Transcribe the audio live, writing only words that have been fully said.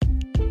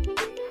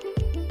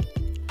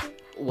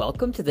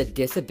Welcome to the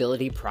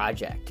Disability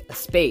Project, a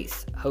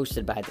space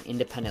hosted by the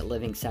Independent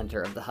Living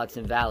Center of the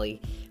Hudson Valley,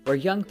 where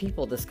young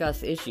people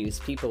discuss issues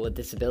people with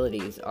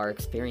disabilities are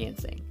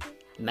experiencing.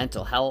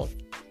 Mental health,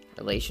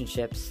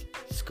 relationships,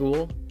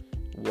 school,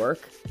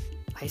 work,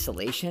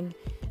 isolation,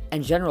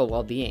 and general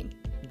well-being.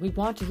 We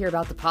want to hear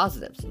about the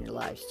positives in your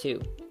lives too.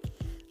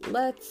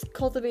 Let's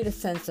cultivate a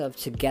sense of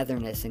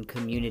togetherness and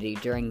community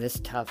during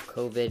this tough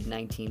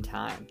COVID-19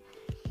 time.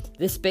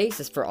 This space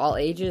is for all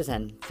ages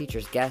and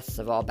features guests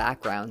of all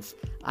backgrounds.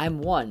 I'm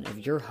one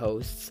of your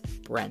hosts,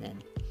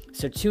 Brennan.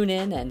 So tune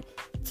in and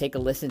take a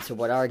listen to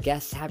what our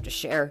guests have to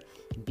share.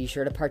 Be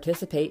sure to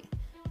participate.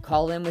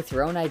 Call in with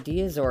your own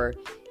ideas or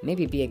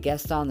maybe be a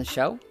guest on the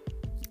show.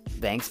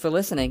 Thanks for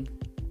listening.